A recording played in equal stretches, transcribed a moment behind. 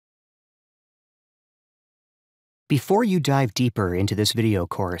Before you dive deeper into this video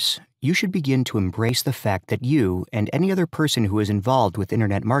course, you should begin to embrace the fact that you and any other person who is involved with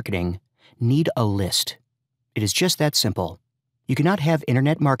internet marketing need a list. It is just that simple. You cannot have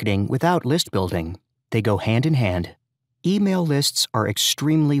internet marketing without list building. They go hand in hand. Email lists are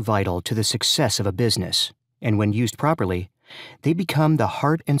extremely vital to the success of a business, and when used properly, they become the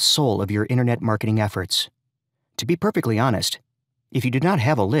heart and soul of your internet marketing efforts. To be perfectly honest, if you do not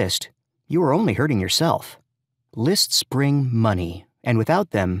have a list, you are only hurting yourself. Lists bring money, and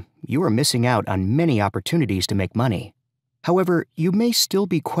without them, you are missing out on many opportunities to make money. However, you may still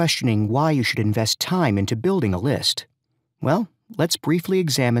be questioning why you should invest time into building a list. Well, let's briefly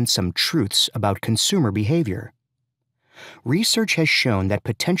examine some truths about consumer behavior. Research has shown that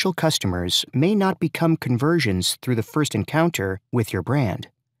potential customers may not become conversions through the first encounter with your brand.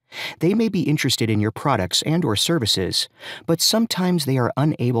 They may be interested in your products and/or services, but sometimes they are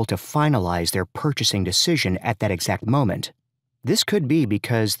unable to finalize their purchasing decision at that exact moment. This could be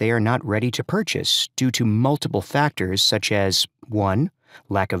because they are not ready to purchase due to multiple factors such as 1.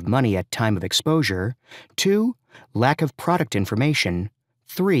 Lack of money at time of exposure, 2. Lack of product information,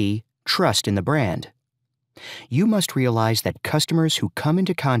 3. Trust in the brand. You must realize that customers who come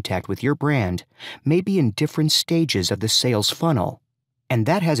into contact with your brand may be in different stages of the sales funnel, and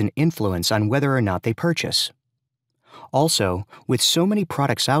that has an influence on whether or not they purchase. Also, with so many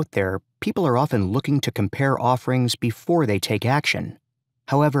products out there, people are often looking to compare offerings before they take action.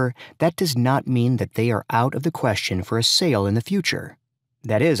 However, that does not mean that they are out of the question for a sale in the future.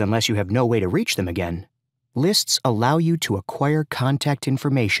 That is, unless you have no way to reach them again. Lists allow you to acquire contact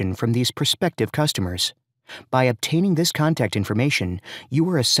information from these prospective customers. By obtaining this contact information, you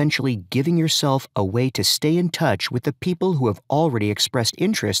are essentially giving yourself a way to stay in touch with the people who have already expressed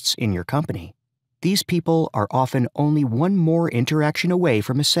interests in your company. These people are often only one more interaction away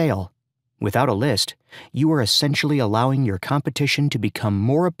from a sale. Without a list, you are essentially allowing your competition to become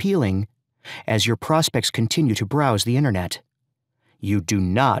more appealing as your prospects continue to browse the internet. You do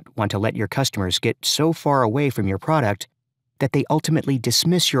not want to let your customers get so far away from your product that they ultimately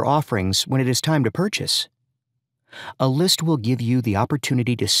dismiss your offerings when it is time to purchase. A list will give you the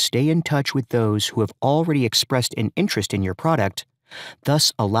opportunity to stay in touch with those who have already expressed an interest in your product,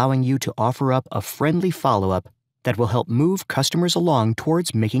 thus allowing you to offer up a friendly follow-up that will help move customers along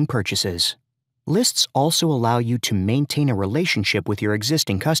towards making purchases. Lists also allow you to maintain a relationship with your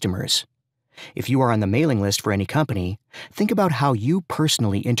existing customers. If you are on the mailing list for any company, think about how you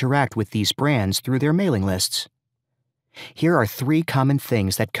personally interact with these brands through their mailing lists. Here are 3 common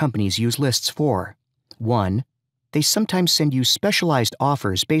things that companies use lists for. 1. They sometimes send you specialized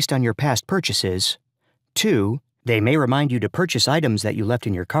offers based on your past purchases. 2. They may remind you to purchase items that you left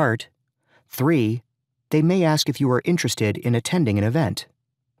in your cart. 3. They may ask if you are interested in attending an event.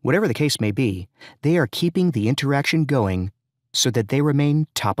 Whatever the case may be, they are keeping the interaction going so that they remain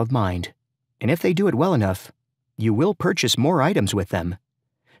top of mind. And if they do it well enough, you will purchase more items with them.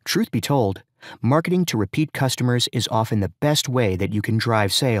 Truth be told, marketing to repeat customers is often the best way that you can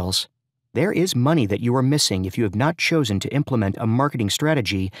drive sales. There is money that you are missing if you have not chosen to implement a marketing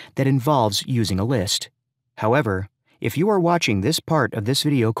strategy that involves using a list. However, if you are watching this part of this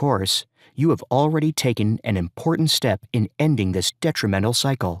video course, you have already taken an important step in ending this detrimental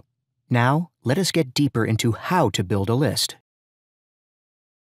cycle. Now, let us get deeper into how to build a list.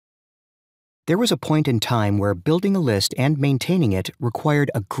 There was a point in time where building a list and maintaining it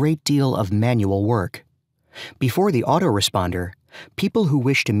required a great deal of manual work. Before the autoresponder, people who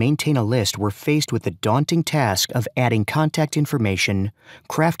wished to maintain a list were faced with the daunting task of adding contact information,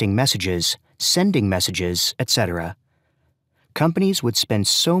 crafting messages, sending messages, etc. Companies would spend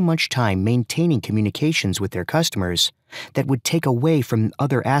so much time maintaining communications with their customers that would take away from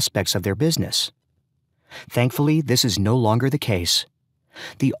other aspects of their business. Thankfully, this is no longer the case.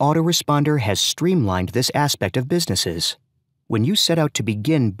 The autoresponder has streamlined this aspect of businesses. When you set out to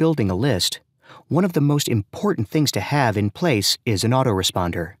begin building a list, one of the most important things to have in place is an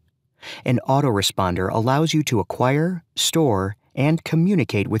autoresponder. An autoresponder allows you to acquire, store, and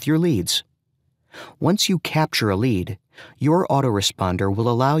communicate with your leads. Once you capture a lead, your autoresponder will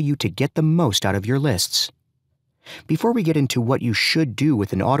allow you to get the most out of your lists. Before we get into what you should do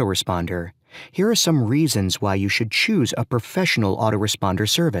with an autoresponder, here are some reasons why you should choose a professional autoresponder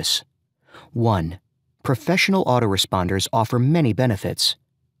service. 1. Professional autoresponders offer many benefits.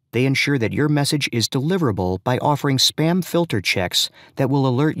 They ensure that your message is deliverable by offering spam filter checks that will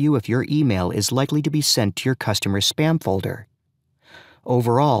alert you if your email is likely to be sent to your customer's spam folder.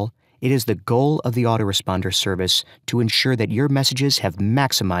 Overall, it is the goal of the autoresponder service to ensure that your messages have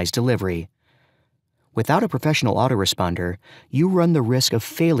maximized delivery. Without a professional autoresponder, you run the risk of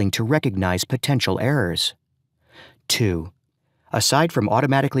failing to recognize potential errors. 2. Aside from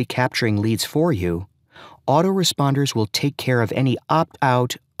automatically capturing leads for you, autoresponders will take care of any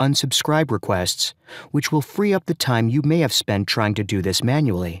opt-out, unsubscribe requests, which will free up the time you may have spent trying to do this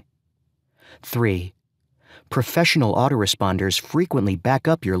manually. 3. Professional autoresponders frequently back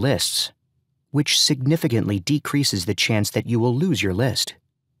up your lists, which significantly decreases the chance that you will lose your list.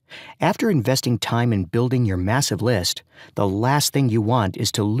 After investing time in building your massive list, the last thing you want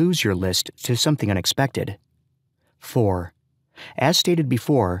is to lose your list to something unexpected. 4. As stated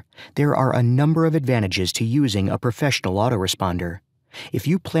before, there are a number of advantages to using a professional autoresponder. If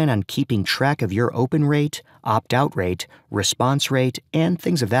you plan on keeping track of your open rate, opt-out rate, response rate, and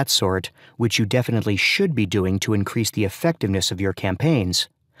things of that sort, which you definitely should be doing to increase the effectiveness of your campaigns,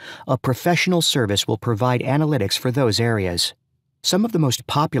 a professional service will provide analytics for those areas. Some of the most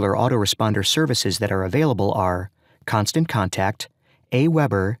popular autoresponder services that are available are Constant Contact,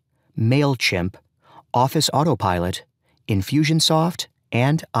 Aweber, MailChimp, Office Autopilot, Infusionsoft,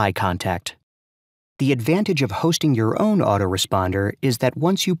 and iContact. The advantage of hosting your own autoresponder is that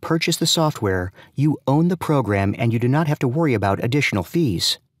once you purchase the software, you own the program and you do not have to worry about additional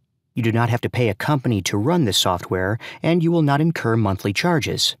fees. You do not have to pay a company to run this software, and you will not incur monthly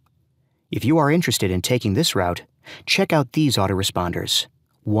charges. If you are interested in taking this route, check out these autoresponders.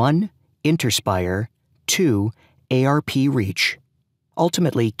 1. Interspire. 2. ARP Reach.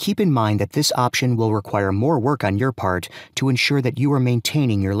 Ultimately, keep in mind that this option will require more work on your part to ensure that you are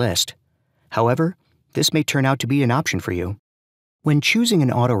maintaining your list. However, this may turn out to be an option for you. When choosing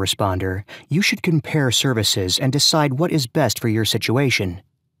an autoresponder, you should compare services and decide what is best for your situation.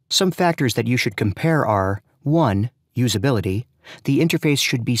 Some factors that you should compare are 1. Usability. The interface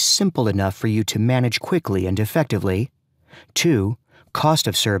should be simple enough for you to manage quickly and effectively. 2. Cost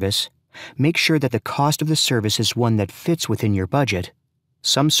of service. Make sure that the cost of the service is one that fits within your budget.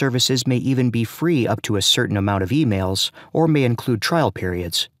 Some services may even be free up to a certain amount of emails or may include trial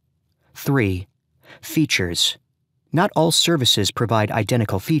periods. 3. Features. Not all services provide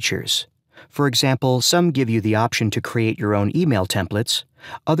identical features. For example, some give you the option to create your own email templates.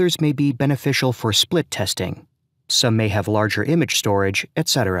 Others may be beneficial for split testing. Some may have larger image storage,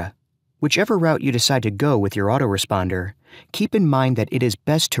 etc. Whichever route you decide to go with your autoresponder, keep in mind that it is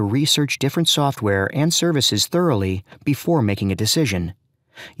best to research different software and services thoroughly before making a decision.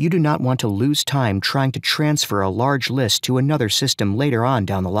 You do not want to lose time trying to transfer a large list to another system later on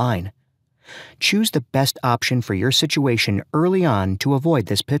down the line. Choose the best option for your situation early on to avoid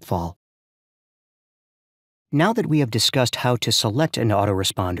this pitfall. Now that we have discussed how to select an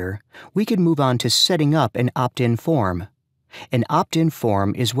autoresponder, we can move on to setting up an opt-in form. An opt-in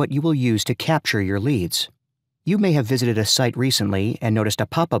form is what you will use to capture your leads. You may have visited a site recently and noticed a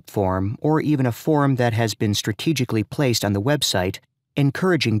pop-up form or even a form that has been strategically placed on the website,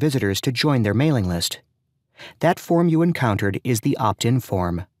 encouraging visitors to join their mailing list. That form you encountered is the opt-in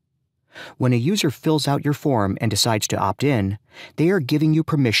form. When a user fills out your form and decides to opt in, they are giving you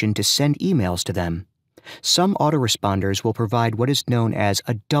permission to send emails to them. Some autoresponders will provide what is known as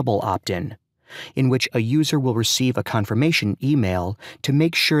a double opt-in, in which a user will receive a confirmation email to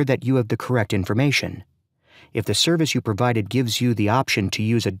make sure that you have the correct information. If the service you provided gives you the option to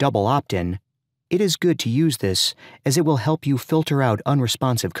use a double opt-in, it is good to use this as it will help you filter out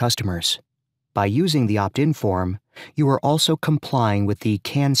unresponsive customers. By using the opt-in form, you are also complying with the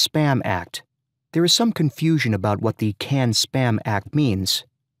CAN-SPAM Act. There is some confusion about what the CAN-SPAM Act means,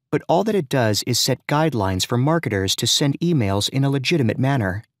 but all that it does is set guidelines for marketers to send emails in a legitimate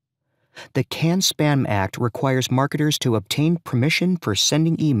manner. The CAN-SPAM Act requires marketers to obtain permission for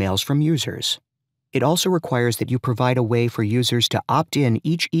sending emails from users. It also requires that you provide a way for users to opt in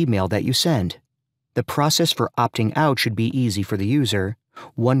each email that you send. The process for opting out should be easy for the user.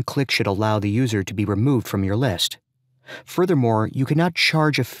 One click should allow the user to be removed from your list. Furthermore, you cannot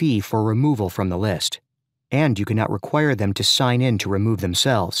charge a fee for removal from the list, and you cannot require them to sign in to remove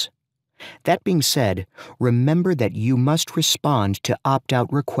themselves. That being said, remember that you must respond to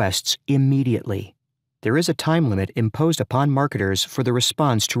opt-out requests immediately. There is a time limit imposed upon marketers for the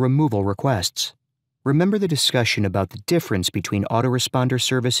response to removal requests. Remember the discussion about the difference between autoresponder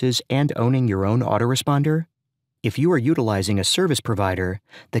services and owning your own autoresponder? If you are utilizing a service provider,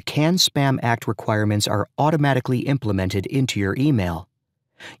 the CAN-SPAM Act requirements are automatically implemented into your email.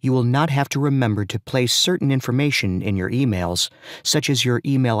 You will not have to remember to place certain information in your emails, such as your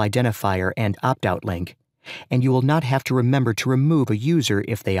email identifier and opt-out link, and you will not have to remember to remove a user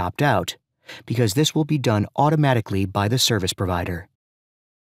if they opt out, because this will be done automatically by the service provider.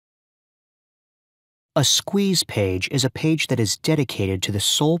 A squeeze page is a page that is dedicated to the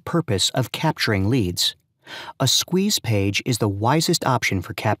sole purpose of capturing leads. A squeeze page is the wisest option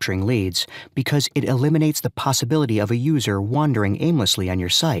for capturing leads because it eliminates the possibility of a user wandering aimlessly on your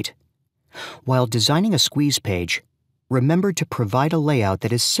site. While designing a squeeze page, remember to provide a layout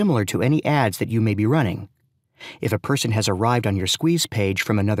that is similar to any ads that you may be running. If a person has arrived on your squeeze page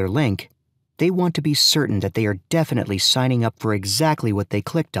from another link, they want to be certain that they are definitely signing up for exactly what they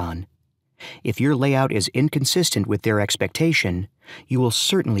clicked on. If your layout is inconsistent with their expectation, you will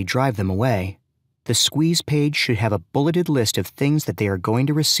certainly drive them away. The squeeze page should have a bulleted list of things that they are going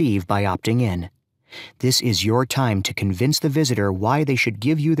to receive by opting in. This is your time to convince the visitor why they should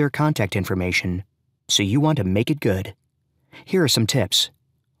give you their contact information, so you want to make it good. Here are some tips.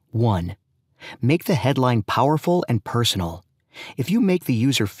 1. Make the headline powerful and personal. If you make the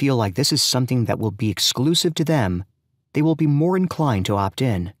user feel like this is something that will be exclusive to them, they will be more inclined to opt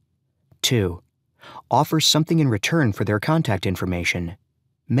in. 2. Offer something in return for their contact information.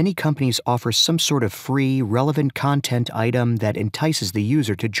 Many companies offer some sort of free, relevant content item that entices the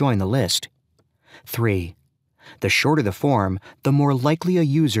user to join the list. 3. The shorter the form, the more likely a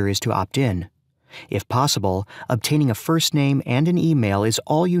user is to opt in. If possible, obtaining a first name and an email is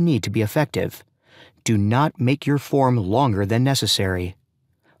all you need to be effective. Do not make your form longer than necessary.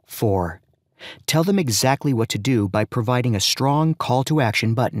 4. Tell them exactly what to do by providing a strong call to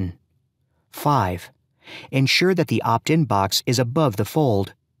action button. 5. Ensure that the opt-in box is above the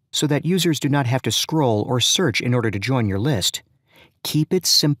fold, so that users do not have to scroll or search in order to join your list. Keep it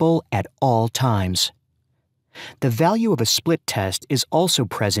simple at all times. The value of a split test is also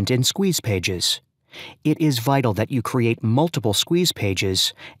present in squeeze pages. It is vital that you create multiple squeeze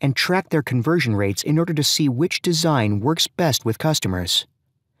pages and track their conversion rates in order to see which design works best with customers.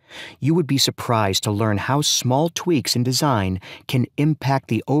 You would be surprised to learn how small tweaks in design can impact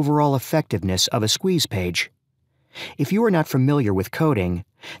the overall effectiveness of a squeeze page. If you are not familiar with coding,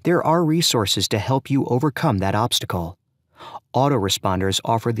 there are resources to help you overcome that obstacle. Autoresponders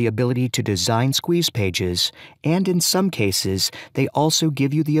offer the ability to design squeeze pages, and in some cases, they also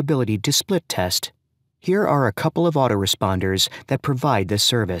give you the ability to split test. Here are a couple of autoresponders that provide this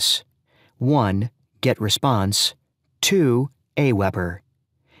service. 1. GetResponse. 2. Aweber.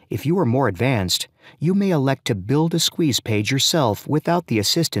 If you are more advanced, you may elect to build a squeeze page yourself without the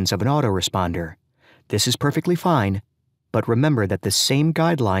assistance of an autoresponder. This is perfectly fine, but remember that the same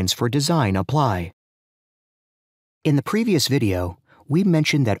guidelines for design apply. In the previous video, we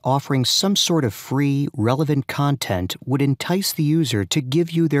mentioned that offering some sort of free, relevant content would entice the user to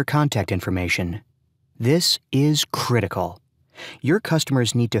give you their contact information. This is critical. Your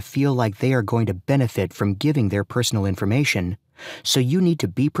customers need to feel like they are going to benefit from giving their personal information, so you need to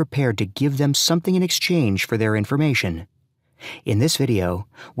be prepared to give them something in exchange for their information. In this video,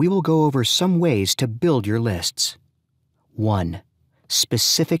 we will go over some ways to build your lists. 1.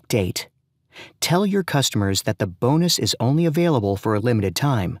 Specific date. Tell your customers that the bonus is only available for a limited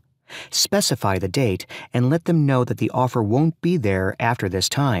time. Specify the date and let them know that the offer won't be there after this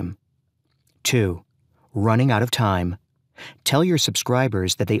time. 2. Running out of time. Tell your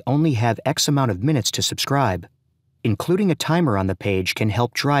subscribers that they only have X amount of minutes to subscribe. Including a timer on the page can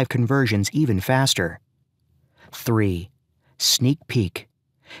help drive conversions even faster. 3. Sneak peek.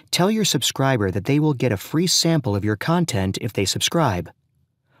 Tell your subscriber that they will get a free sample of your content if they subscribe.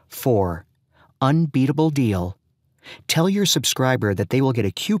 4. Unbeatable deal. Tell your subscriber that they will get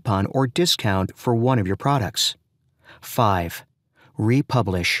a coupon or discount for one of your products. 5.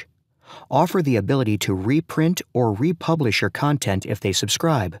 Republish. Offer the ability to reprint or republish your content if they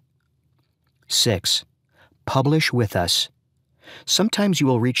subscribe. 6. Publish with us. Sometimes you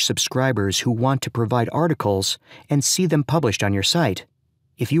will reach subscribers who want to provide articles and see them published on your site.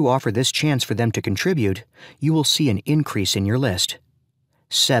 If you offer this chance for them to contribute, you will see an increase in your list.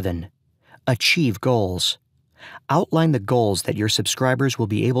 7. Achieve goals. Outline the goals that your subscribers will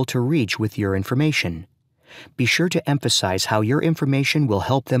be able to reach with your information. Be sure to emphasize how your information will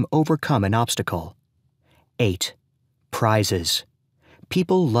help them overcome an obstacle. 8. Prizes.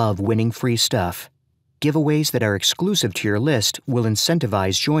 People love winning free stuff. Giveaways that are exclusive to your list will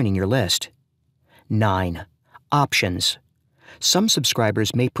incentivize joining your list. 9. Options. Some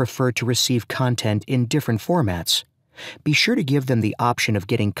subscribers may prefer to receive content in different formats. Be sure to give them the option of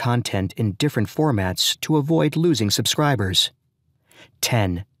getting content in different formats to avoid losing subscribers.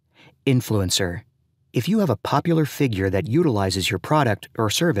 10. Influencer. If you have a popular figure that utilizes your product or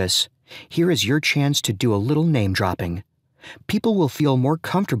service, here is your chance to do a little name dropping. People will feel more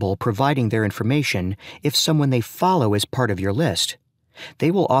comfortable providing their information if someone they follow is part of your list. They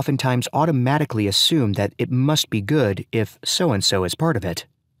will oftentimes automatically assume that it must be good if so-and-so is part of it.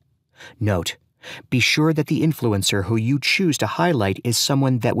 Note: be sure that the influencer who you choose to highlight is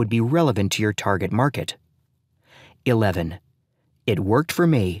someone that would be relevant to your target market. 11. It worked for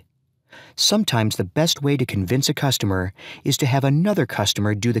me. Sometimes the best way to convince a customer is to have another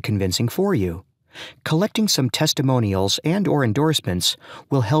customer do the convincing for you. Collecting some testimonials and/or endorsements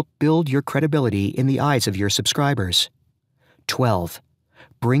will help build your credibility in the eyes of your subscribers. 12.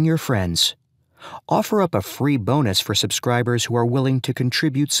 Bring your friends. Offer up a free bonus for subscribers who are willing to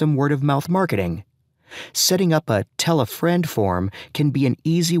contribute some word-of-mouth marketing. Setting up a Tell a Friend form can be an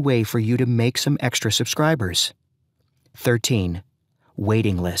easy way for you to make some extra subscribers. 13.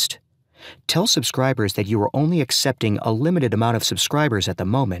 Waiting list. Tell subscribers that you are only accepting a limited amount of subscribers at the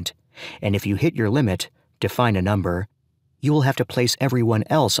moment, and if you hit your limit, define a number, you will have to place everyone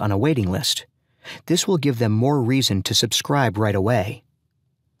else on a waiting list. This will give them more reason to subscribe right away.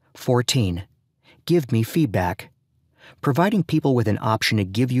 14. Give me feedback. Providing people with an option to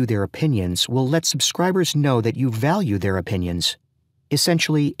give you their opinions will let subscribers know that you value their opinions.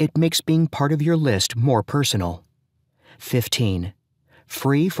 Essentially, it makes being part of your list more personal. 15.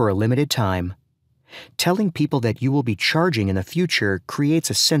 Free for a limited time. Telling people that you will be charging in the future creates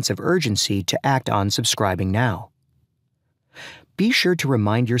a sense of urgency to act on subscribing now. Be sure to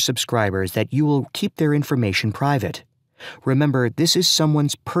remind your subscribers that you will keep their information private. Remember, this is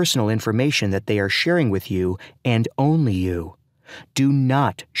someone's personal information that they are sharing with you and only you. Do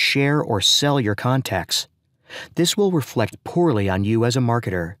not share or sell your contacts. This will reflect poorly on you as a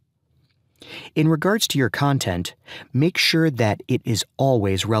marketer. In regards to your content, make sure that it is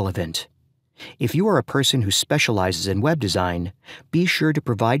always relevant. If you are a person who specializes in web design, be sure to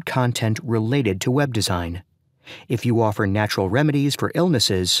provide content related to web design. If you offer natural remedies for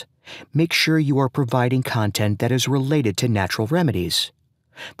illnesses, make sure you are providing content that is related to natural remedies.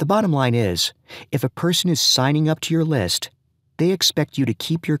 The bottom line is, if a person is signing up to your list, they expect you to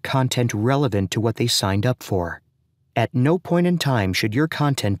keep your content relevant to what they signed up for. At no point in time should your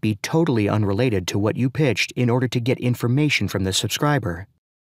content be totally unrelated to what you pitched in order to get information from the subscriber.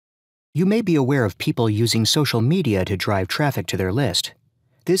 You may be aware of people using social media to drive traffic to their list.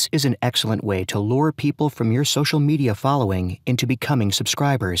 This is an excellent way to lure people from your social media following into becoming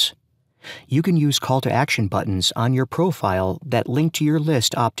subscribers. You can use call-to-action buttons on your profile that link to your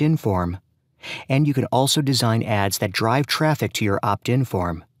list opt-in form. And you can also design ads that drive traffic to your opt-in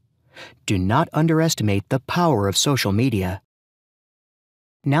form. Do not underestimate the power of social media.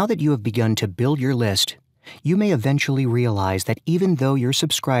 Now that you have begun to build your list, you may eventually realize that even though your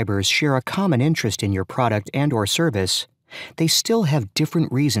subscribers share a common interest in your product and/or service, they still have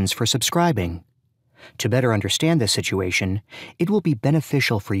different reasons for subscribing. To better understand this situation, it will be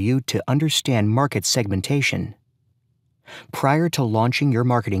beneficial for you to understand market segmentation. Prior to launching your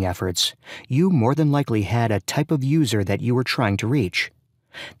marketing efforts, you more than likely had a type of user that you were trying to reach.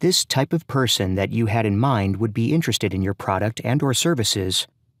 This type of person that you had in mind would be interested in your product and/or services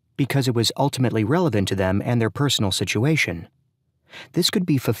because it was ultimately relevant to them and their personal situation. This could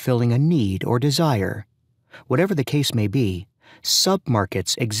be fulfilling a need or desire. Whatever the case may be,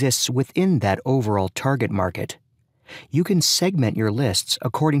 sub-markets exist within that overall target market. You can segment your lists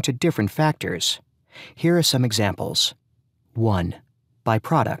according to different factors. Here are some examples. 1. By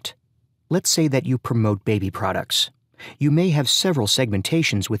product. Let's say that you promote baby products. You may have several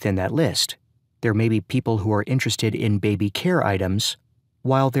segmentations within that list. There may be people who are interested in baby care items,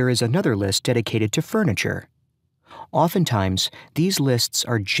 while there is another list dedicated to furniture. Oftentimes, these lists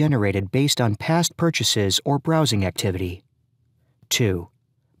are generated based on past purchases or browsing activity. 2.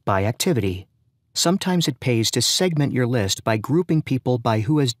 By activity. Sometimes it pays to segment your list by grouping people by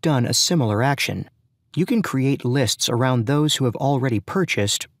who has done a similar action. You can create lists around those who have already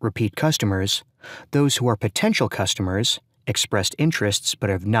purchased, repeat customers, those who are potential customers, expressed interests but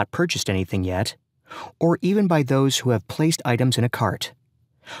have not purchased anything yet, or even by those who have placed items in a cart.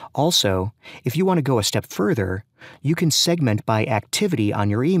 Also, if you want to go a step further, you can segment by activity on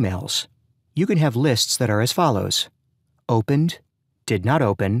your emails. You can have lists that are as follows: opened, did not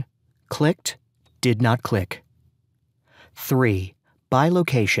open, clicked, did not click. 3. By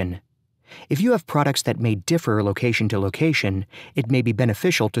location. If you have products that may differ location to location, it may be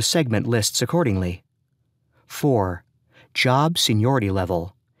beneficial to segment lists accordingly. 4. Job seniority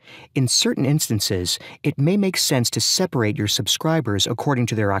level. In certain instances, it may make sense to separate your subscribers according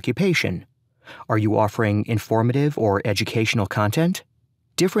to their occupation. Are you offering informative or educational content?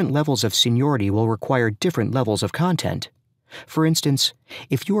 Different levels of seniority will require different levels of content. For instance,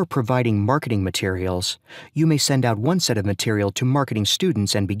 if you are providing marketing materials, you may send out one set of material to marketing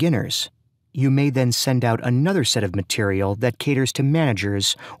students and beginners. You may then send out another set of material that caters to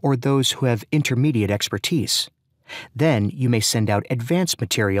managers or those who have intermediate expertise. Then you may send out advanced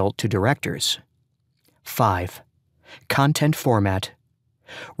material to directors. 5. Content format.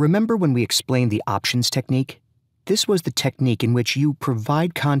 Remember when we explained the options technique? This was the technique in which you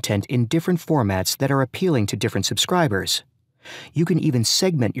provide content in different formats that are appealing to different subscribers. You can even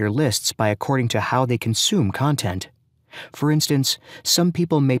segment your lists by according to how they consume content. For instance, some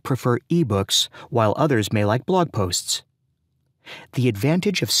people may prefer ebooks, while others may like blog posts. The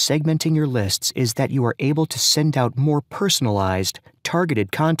advantage of segmenting your lists is that you are able to send out more personalized,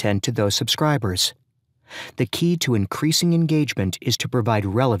 targeted content to those subscribers. The key to increasing engagement is to provide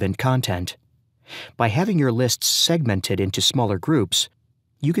relevant content. By having your lists segmented into smaller groups,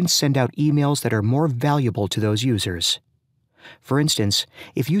 you can send out emails that are more valuable to those users. For instance,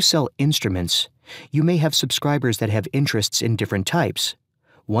 if you sell instruments, you may have subscribers that have interests in different types.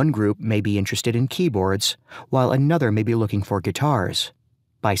 One group may be interested in keyboards, while another may be looking for guitars.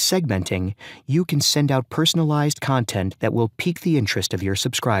 By segmenting, you can send out personalized content that will pique the interest of your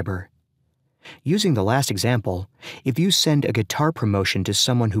subscriber. Using the last example, if you send a guitar promotion to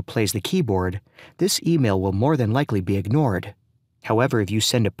someone who plays the keyboard, this email will more than likely be ignored. However, if you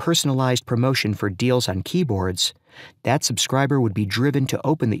send a personalized promotion for deals on keyboards, that subscriber would be driven to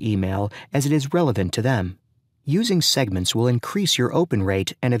open the email as it is relevant to them. Using segments will increase your open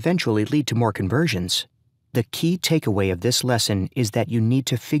rate and eventually lead to more conversions. The key takeaway of this lesson is that you need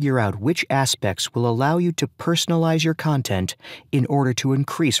to figure out which aspects will allow you to personalize your content in order to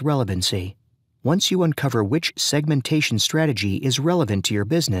increase relevancy. Once you uncover which segmentation strategy is relevant to your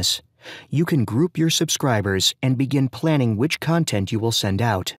business, you can group your subscribers and begin planning which content you will send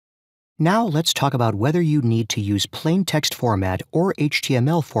out. Now let's talk about whether you need to use plain text format or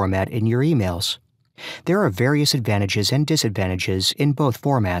HTML format in your emails. There are various advantages and disadvantages in both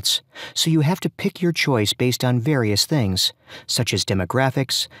formats, so you have to pick your choice based on various things, such as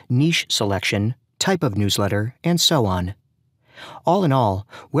demographics, niche selection, type of newsletter, and so on. All in all,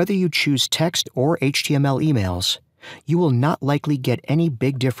 whether you choose text or HTML emails, you will not likely get any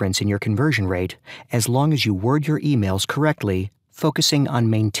big difference in your conversion rate as long as you word your emails correctly, focusing on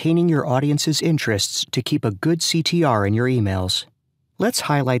maintaining your audience's interests to keep a good CTR in your emails. Let's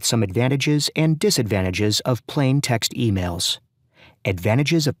highlight some advantages and disadvantages of plain text emails.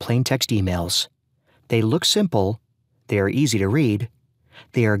 Advantages of plain text emails. They look simple, they are easy to read,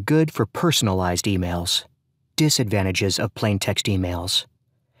 they are good for personalized emails. Disadvantages of plain text emails.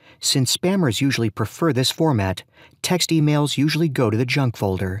 Since spammers usually prefer this format, text emails usually go to the junk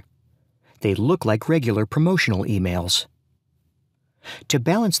folder. They look like regular promotional emails. To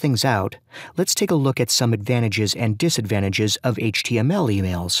balance things out, let's take a look at some advantages and disadvantages of HTML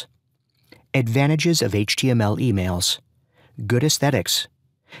emails. Advantages of HTML emails. Good aesthetics.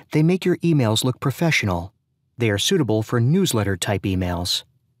 They make your emails look professional. They are suitable for newsletter-type emails.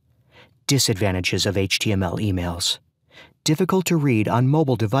 Disadvantages of HTML emails. Difficult to read on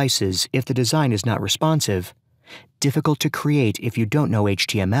mobile devices if the design is not responsive. Difficult to create if you don't know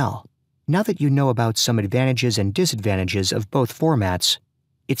HTML. Now that you know about some advantages and disadvantages of both formats,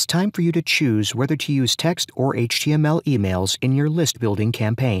 it's time for you to choose whether to use text or HTML emails in your list-building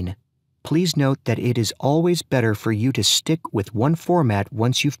campaign. Please note that it is always better for you to stick with one format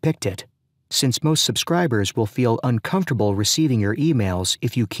once you've picked it, since most subscribers will feel uncomfortable receiving your emails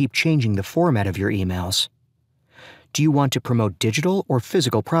if you keep changing the format of your emails. Do you want to promote digital or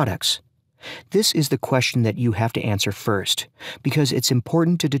physical products? This is the question that you have to answer first, because it's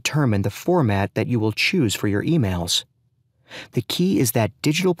important to determine the format that you will choose for your emails. The key is that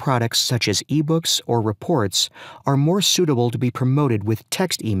digital products such as ebooks or reports are more suitable to be promoted with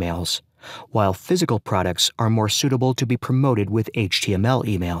text emails, while physical products are more suitable to be promoted with HTML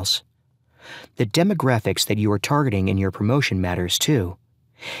emails. The demographics that you are targeting in your promotion matters too.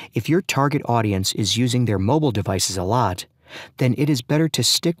 If your target audience is using their mobile devices a lot, then it is better to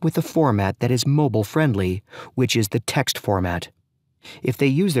stick with the format that is mobile-friendly, which is the text format. If they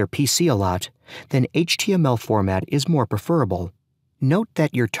use their PC a lot, then HTML format is more preferable. Note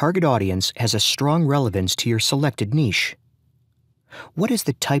that your target audience has a strong relevance to your selected niche. What is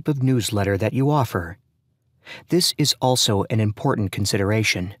the type of newsletter that you offer? This is also an important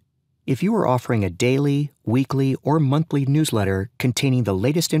consideration. If you are offering a daily, weekly, or monthly newsletter containing the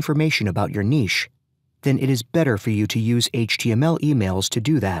latest information about your niche, then it is better for you to use HTML emails to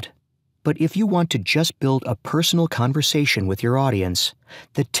do that. But if you want to just build a personal conversation with your audience,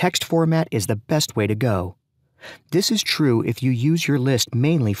 the text format is the best way to go. This is true if you use your list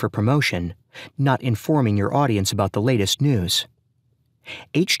mainly for promotion, not informing your audience about the latest news.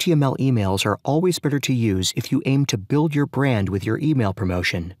 HTML emails are always better to use if you aim to build your brand with your email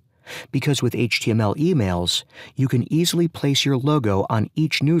promotion, because with HTML emails, you can easily place your logo on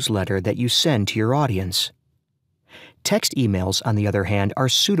each newsletter that you send to your audience. Text emails, on the other hand, are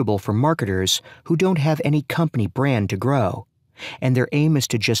suitable for marketers who don't have any company brand to grow. and their aim is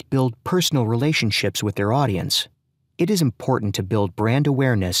to just build personal relationships with their audience. It is important to build brand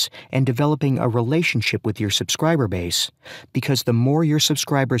awareness and developing a relationship with your subscriber base, because the more your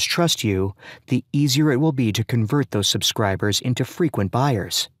subscribers trust you, the easier it will be to convert those subscribers into frequent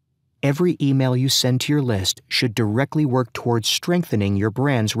buyers. Every email you send to your list should directly work towards strengthening your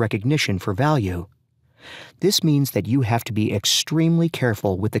brand's recognition for value. This means that you have to be extremely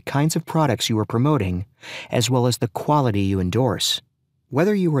careful with the kinds of products you are promoting, as well as the quality you endorse.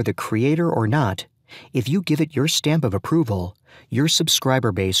 Whether you are the creator or not, if you give it your stamp of approval, your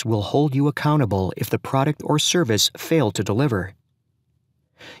subscriber base will hold you accountable if the product or service failed to deliver.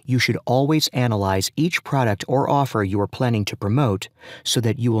 You should always analyze each product or offer you are planning to promote so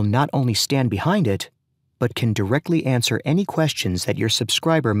that you will not only stand behind it, but can directly answer any questions that your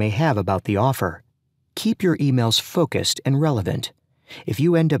subscriber may have about the offer. Keep your emails focused and relevant. If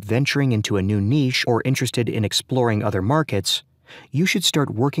you end up venturing into a new niche or interested in exploring other markets, you should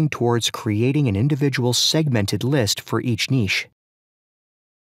start working towards creating an individual segmented list for each niche.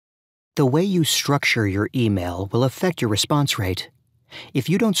 The way you structure your email will affect your response rate. If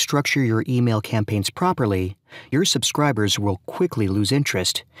you don't structure your email campaigns properly, your subscribers will quickly lose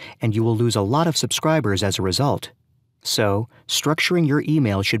interest, and you will lose a lot of subscribers as a result. So, structuring your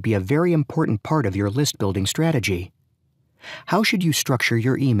email should be a very important part of your list building strategy. How should you structure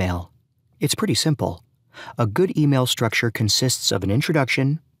your email? It's pretty simple. A good email structure consists of an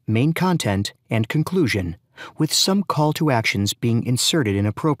introduction, main content, and conclusion, with some call to actions being inserted in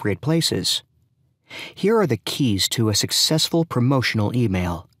appropriate places. Here are the keys to a successful promotional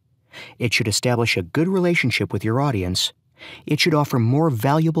email. It should establish a good relationship with your audience. It should offer more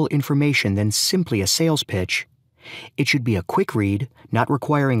valuable information than simply a sales pitch. It should be a quick read, not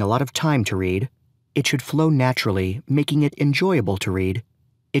requiring a lot of time to read. It should flow naturally, making it enjoyable to read.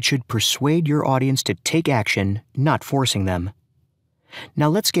 It should persuade your audience to take action, not forcing them. Now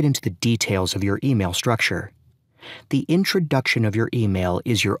let's get into the details of your email structure. The introduction of your email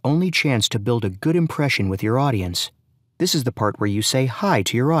is your only chance to build a good impression with your audience. This is the part where you say hi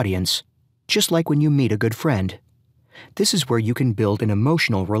to your audience, just like when you meet a good friend. This is where you can build an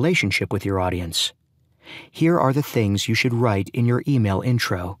emotional relationship with your audience. Here are the things you should write in your email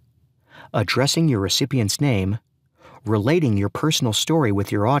intro: addressing your recipient's name, relating your personal story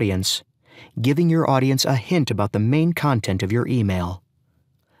with your audience, giving your audience a hint about the main content of your email.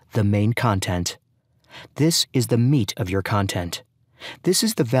 The main content. This is the meat of your content. This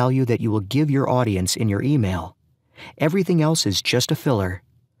is the value that you will give your audience in your email. Everything else is just a filler.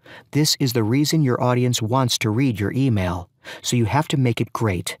 This is the reason your audience wants to read your email, so you have to make it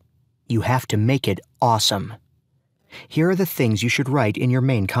great. You have to make it awesome. Here are the things you should write in your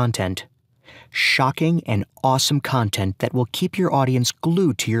main content. Shocking and awesome content that will keep your audience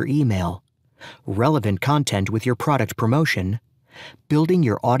glued to your email. Relevant content with your product promotion. Building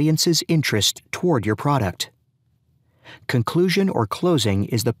your audience's interest toward your product. Conclusion or closing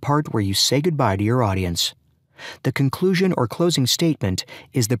is the part where you say goodbye to your audience. The conclusion or closing statement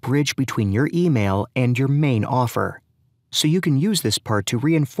is the bridge between your email and your main offer. So you can use this part to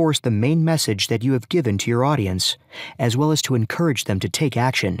reinforce the main message that you have given to your audience, as well as to encourage them to take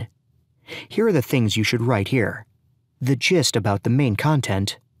action. Here are the things you should write here: the gist about the main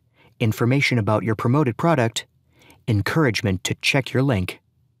content, information about your promoted product, encouragement to check your link.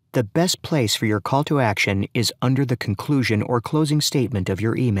 The best place for your call to action is under the conclusion or closing statement of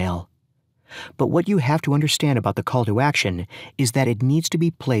your email. But what you have to understand about the call to action is that it needs to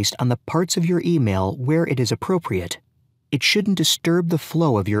be placed on the parts of your email where it is appropriate. It shouldn't disturb the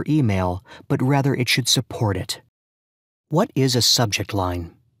flow of your email, but rather it should support it. What is a subject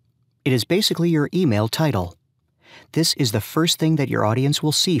line? It is basically your email title. This is the first thing that your audience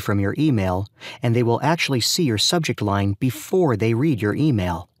will see from your email, and they will actually see your subject line before they read your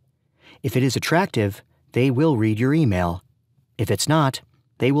email. If it is attractive, they will read your email. If it's not,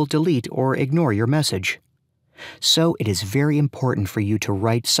 they will delete or ignore your message. So it is very important for you to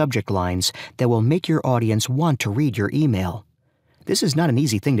write subject lines that will make your audience want to read your email. This is not an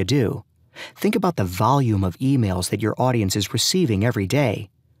easy thing to do. Think about the volume of emails that your audience is receiving every day.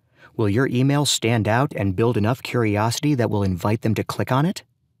 Will your email stand out and build enough curiosity that will invite them to click on it?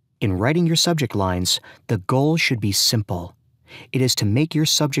 In writing your subject lines, the goal should be simple. It is to make your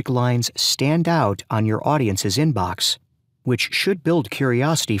subject lines stand out on your audience's inbox, which should build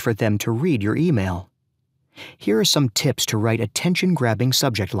curiosity for them to read your email. Here are some tips to write attention-grabbing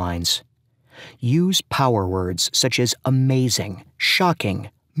subject lines. Use power words such as amazing, shocking,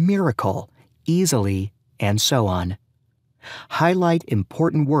 miracle, easily, and so on. Highlight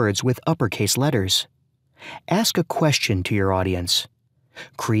important words with uppercase letters. Ask a question to your audience.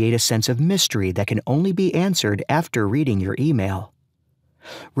 Create a sense of mystery that can only be answered after reading your email.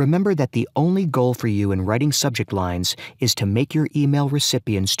 Remember that the only goal for you in writing subject lines is to make your email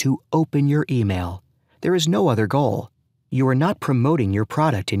recipients to open your email. There is no other goal. You are not promoting your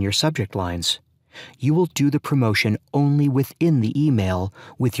product in your subject lines. You will do the promotion only within the email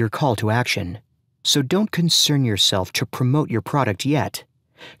with your call to action. So don't concern yourself to promote your product yet.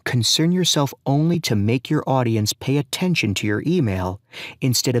 Concern yourself only to make your audience pay attention to your email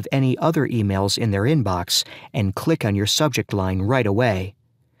instead of any other emails in their inbox and click on your subject line right away.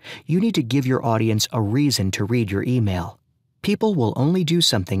 You need to give your audience a reason to read your email. People will only do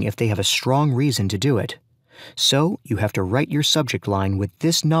something if they have a strong reason to do it. So you have to write your subject line with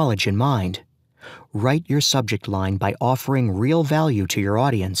this knowledge in mind. Write your subject line by offering real value to your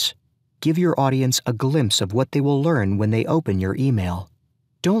audience. Give your audience a glimpse of what they will learn when they open your email.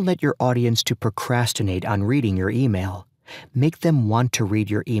 Don't let your audience to procrastinate on reading your email. Make them want to read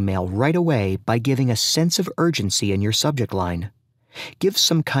your email right away by giving a sense of urgency in your subject line. Give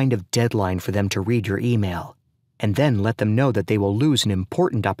some kind of deadline for them to read your email, and then let them know that they will lose an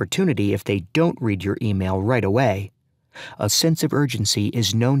important opportunity if they don't read your email right away. A sense of urgency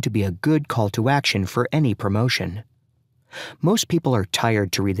is known to be a good call to action for any promotion. Most people are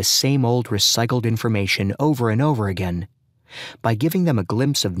tired to read the same old recycled information over and over again. By giving them a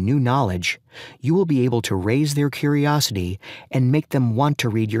glimpse of new knowledge, you will be able to raise their curiosity and make them want to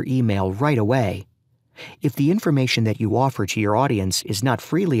read your email right away. If the information that you offer to your audience is not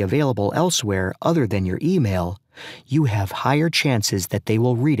freely available elsewhere other than your email, you have higher chances that they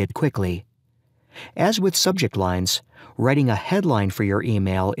will read it quickly. As with subject lines, writing a headline for your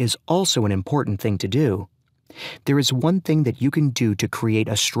email is also an important thing to do. There is one thing that you can do to create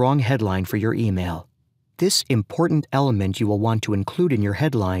a strong headline for your email. This important element you will want to include in your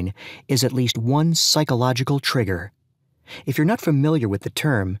headline is at least one psychological trigger. If you're not familiar with the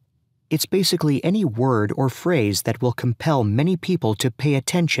term, it's basically any word or phrase that will compel many people to pay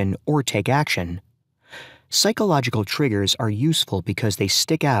attention or take action. Psychological triggers are useful because they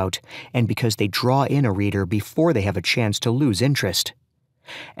stick out and because they draw in a reader before they have a chance to lose interest.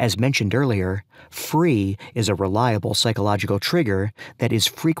 As mentioned earlier, free is a reliable psychological trigger that is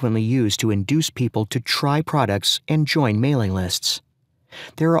frequently used to induce people to try products and join mailing lists.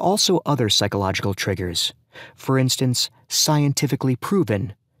 There are also other psychological triggers. For instance, scientifically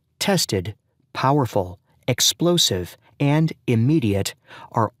proven, tested, powerful, explosive, and immediate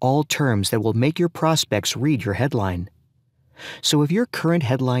are all terms that will make your prospects read your headline. So if your current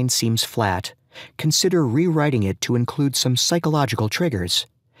headline seems flat, consider rewriting it to include some psychological triggers.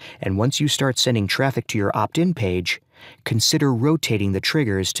 And once you start sending traffic to your opt-in page, consider rotating the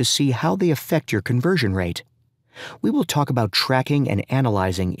triggers to see how they affect your conversion rate. We will talk about tracking and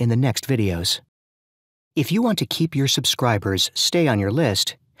analyzing in the next videos. If you want to keep your subscribers stay on your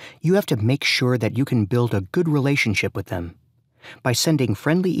list, you have to make sure that you can build a good relationship with them. By sending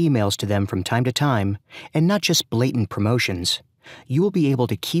friendly emails to them from time to time, and not just blatant promotions, you will be able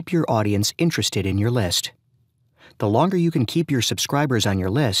to keep your audience interested in your list. The longer you can keep your subscribers on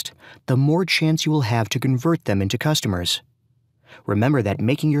your list, the more chance you will have to convert them into customers. Remember that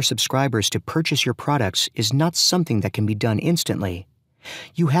making your subscribers to purchase your products is not something that can be done instantly.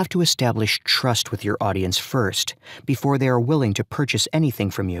 You have to establish trust with your audience first, before they are willing to purchase anything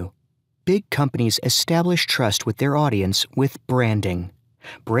from you. Big companies establish trust with their audience with branding.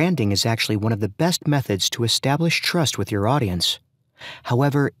 Branding is actually one of the best methods to establish trust with your audience.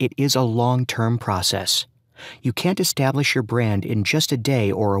 However, it is a long-term process. You can't establish your brand in just a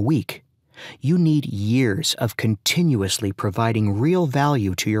day or a week. You need years of continuously providing real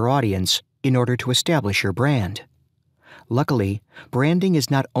value to your audience in order to establish your brand. Luckily, branding is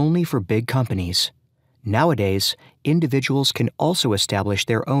not only for big companies. Nowadays, individuals can also establish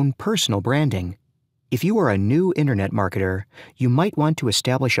their own personal branding. If you are a new internet marketer, you might want to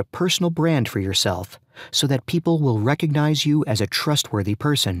establish a personal brand for yourself so that people will recognize you as a trustworthy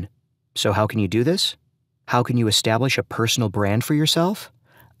person. So how can you do this? How can you establish a personal brand for yourself?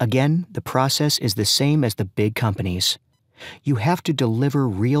 Again, the process is the same as the big companies. You have to deliver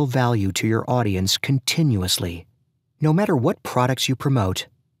real value to your audience continuously. No matter what products you promote,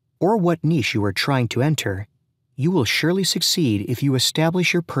 or what niche you are trying to enter, you will surely succeed if you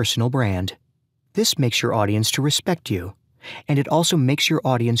establish your personal brand. This makes your audience to respect you, and it also makes your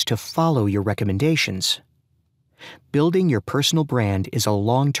audience to follow your recommendations. Building your personal brand is a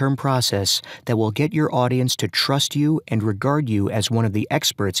long-term process that will get your audience to trust you and regard you as one of the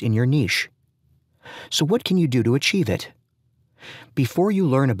experts in your niche. So what can you do to achieve it? Before you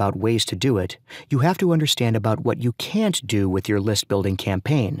learn about ways to do it, you have to understand about what you can't do with your list-building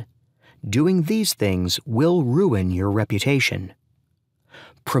campaign. Doing these things will ruin your reputation.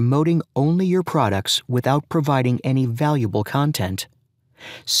 promoting only your products without providing any valuable content,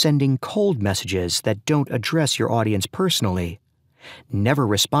 sending cold messages that don't address your audience personally, never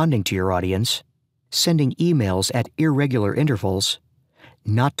responding to your audience, sending emails at irregular intervals,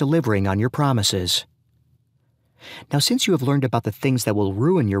 not delivering on your promises. Now, since you have learned about the things that will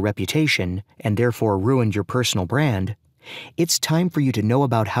ruin your reputation and therefore ruin your personal brand, it's time for you to know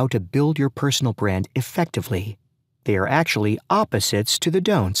about how to build your personal brand effectively. They are actually opposites to the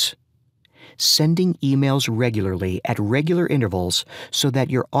don'ts. Sending emails regularly at regular intervals so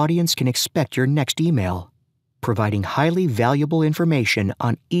that your audience can expect your next email. Providing highly valuable information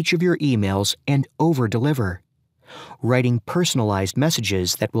on each of your emails and over-deliver. Writing personalized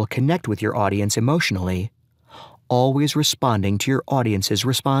messages that will connect with your audience emotionally. Always responding to your audience's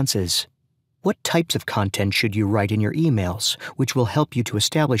responses. What types of content should you write in your emails, which will help you to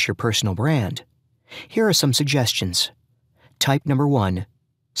establish your personal brand? Here are some suggestions. Type number 1.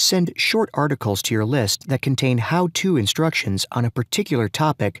 Send short articles to your list that contain how-to instructions on a particular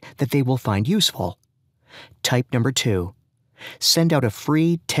topic that they will find useful. Type number 2. Send out a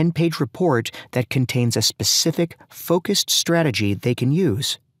free 10-page report that contains a specific, focused strategy they can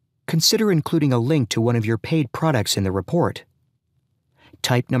use. Consider including a link to one of your paid products in the report.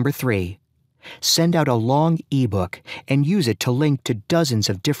 Type number 3. Send out a long ebook and use it to link to dozens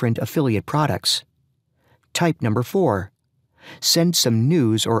of different affiliate products. Type number 4. Send some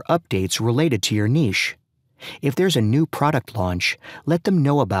news or updates related to your niche. If there's a new product launch, let them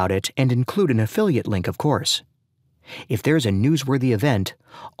know about it and include an affiliate link, of course. If there's a newsworthy event,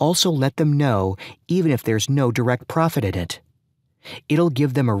 also let them know even if there's no direct profit in it. It'll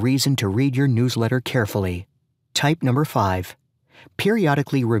give them a reason to read your newsletter carefully. Type number 5.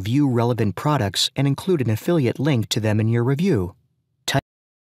 Periodically review relevant products and include an affiliate link to them in your review.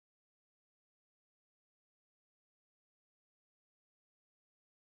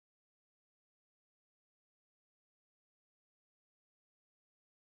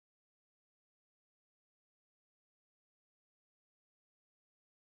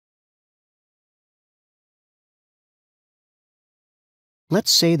 Let's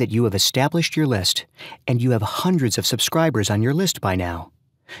say that you have established your list, and you have hundreds of subscribers on your list by now.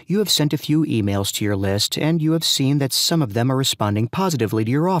 You have sent a few emails to your list, and you have seen that some of them are responding positively to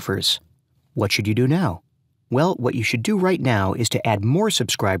your offers. What should you do now? Well, what you should do right now is to add more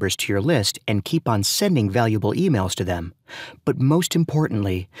subscribers to your list and keep on sending valuable emails to them. But most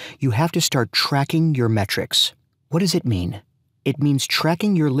importantly, you have to start tracking your metrics. What does it mean? It means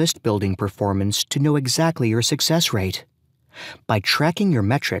tracking your list building performance to know exactly your success rate. By tracking your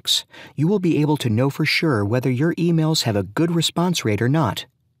metrics, you will be able to know for sure whether your emails have a good response rate or not.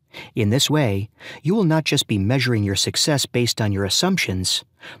 In this way, you will not just be measuring your success based on your assumptions,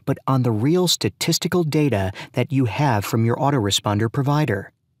 but on the real statistical data that you have from your autoresponder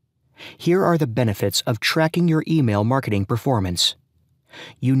provider. Here are the benefits of tracking your email marketing performance.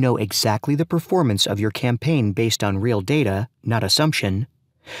 You know exactly the performance of your campaign based on real data, not assumption.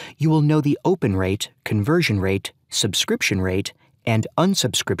 You will know the open rate, conversion rate, subscription rate, and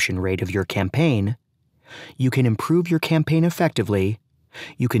unsubscription rate of your campaign. You can improve your campaign effectively.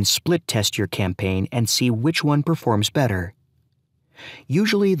 You can split test your campaign and see which one performs better.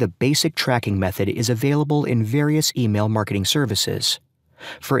 Usually, the basic tracking method is available in various email marketing services.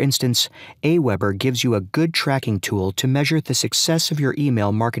 For instance, Aweber gives you a good tracking tool to measure the success of your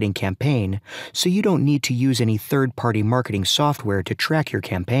email marketing campaign, so you don't need to use any third-party marketing software to track your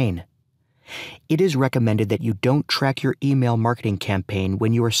campaign. It is recommended that you don't track your email marketing campaign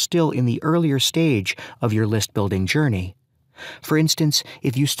when you are still in the earlier stage of your list-building journey. For instance,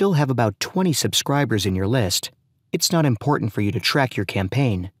 if you still have about 20 subscribers in your list, it's not important for you to track your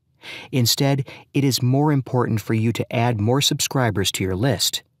campaign. Instead, it is more important for you to add more subscribers to your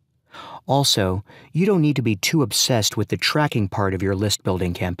list. Also, you don't need to be too obsessed with the tracking part of your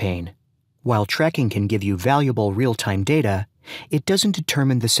list-building campaign. While tracking can give you valuable real-time data, it doesn't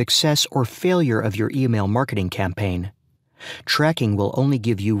determine the success or failure of your email marketing campaign. Tracking will only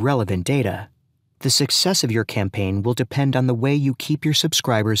give you relevant data. The success of your campaign will depend on the way you keep your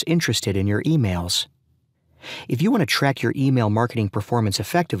subscribers interested in your emails. If you want to track your email marketing performance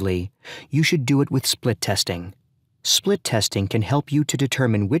effectively, you should do it with split testing. Split testing can help you to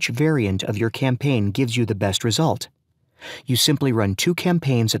determine which variant of your campaign gives you the best result. You simply run 2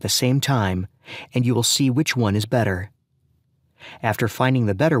 campaigns at the same time, and you will see which one is better. After finding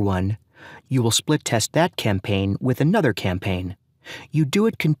the better one, you will split test that campaign with another campaign. You do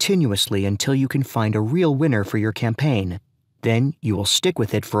it continuously until you can find a real winner for your campaign. Then you will stick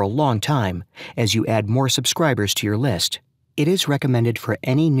with it for a long time as you add more subscribers to your list. It is recommended for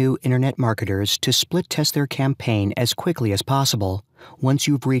any new internet marketers to split test their campaign as quickly as possible once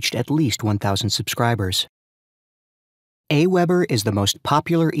you've reached at least 1,000 subscribers. Aweber is the most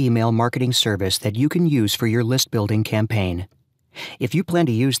popular email marketing service that you can use for your list building campaign. If you plan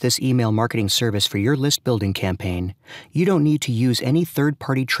to use this email marketing service for your list building campaign, you don't need to use any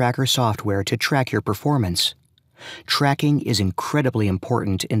third-party tracker software to track your performance. Tracking is incredibly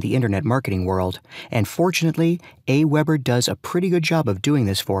important in the internet marketing world, and fortunately, Aweber does a pretty good job of doing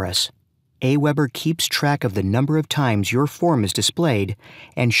this for us. Aweber keeps track of the number of times your form is displayed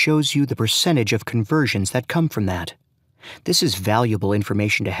and shows you the percentage of conversions that come from that. This is valuable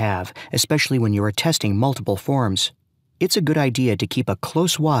information to have, especially when you are testing multiple forms. It's a good idea to keep a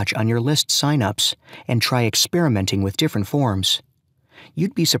close watch on your list signups and try experimenting with different forms.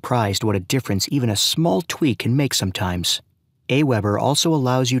 You'd be surprised what a difference even a small tweak can make sometimes. Aweber also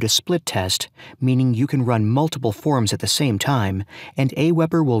allows you to split test, meaning you can run multiple forms at the same time, and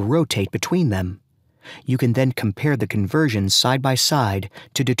Aweber will rotate between them. You can then compare the conversions side by side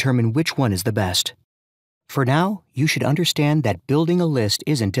to determine which one is the best. For now, you should understand that building a list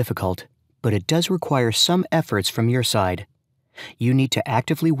isn't difficult, but it does require some efforts from your side. You need to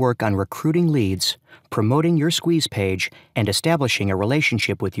actively work on recruiting leads, promoting your squeeze page, and establishing a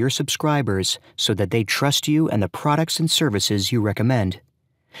relationship with your subscribers so that they trust you and the products and services you recommend.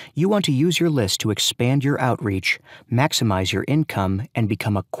 You want to use your list to expand your outreach, maximize your income, and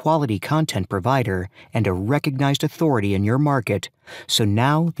become a quality content provider and a recognized authority in your market. So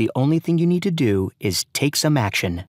now the only thing you need to do is take some action.